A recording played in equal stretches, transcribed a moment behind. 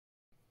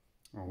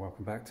Well,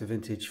 welcome back to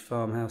Vintage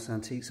Farmhouse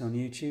Antiques on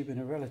YouTube, in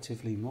a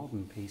relatively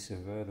modern piece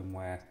of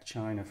earthenware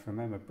china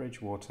from Emma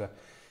Bridgewater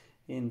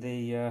in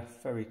the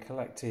very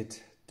collected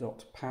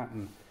dot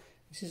pattern.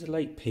 This is a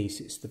late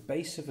piece. It's the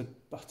base of a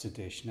butter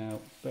dish. Now,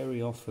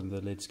 very often the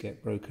lids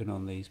get broken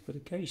on these, but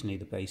occasionally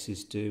the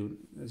bases do.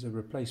 There's a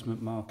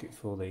replacement market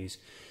for these.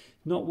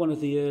 Not one of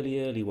the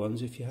early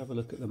ones. If you have a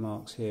look at the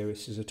marks here,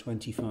 this is a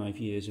 25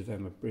 years of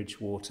Emma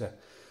Bridgewater,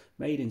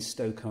 made in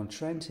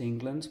Stoke-on-Trent,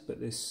 England, but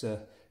this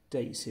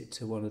dates it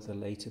to one of the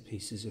later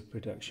pieces of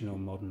production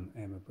on modern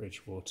Emma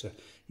Bridgewater.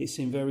 It's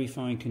in very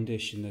fine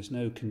condition. There's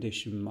no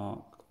condition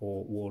mark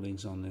or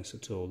warnings on this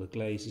at all. The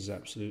glaze is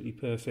absolutely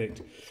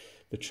perfect.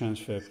 The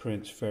transfer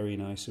print's very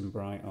nice and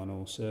bright on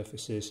all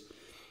surfaces.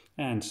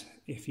 And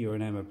if you're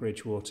an Emma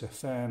Bridgewater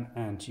fan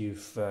and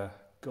you've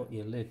got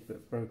your lid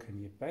but broken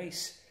your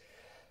base,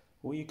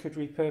 or you could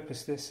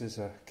repurpose this as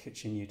a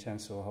kitchen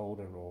utensil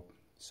holder or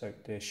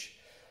soap dish.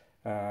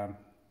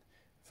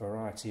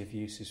 Variety of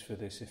uses for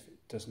this if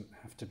it doesn't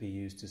have to be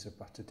used as a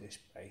butter dish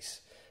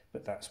base,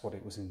 but that's what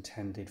it was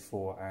intended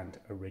for and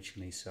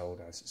originally sold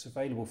as. It's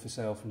available for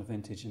sale from the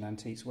Vintage and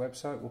Antiques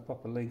website. We'll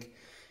pop a link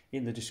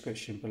in the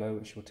description below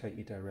which will take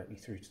you directly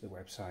through to the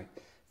website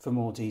for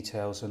more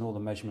details, and all the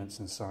measurements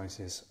and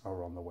sizes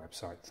are on the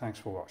website. Thanks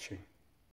for watching.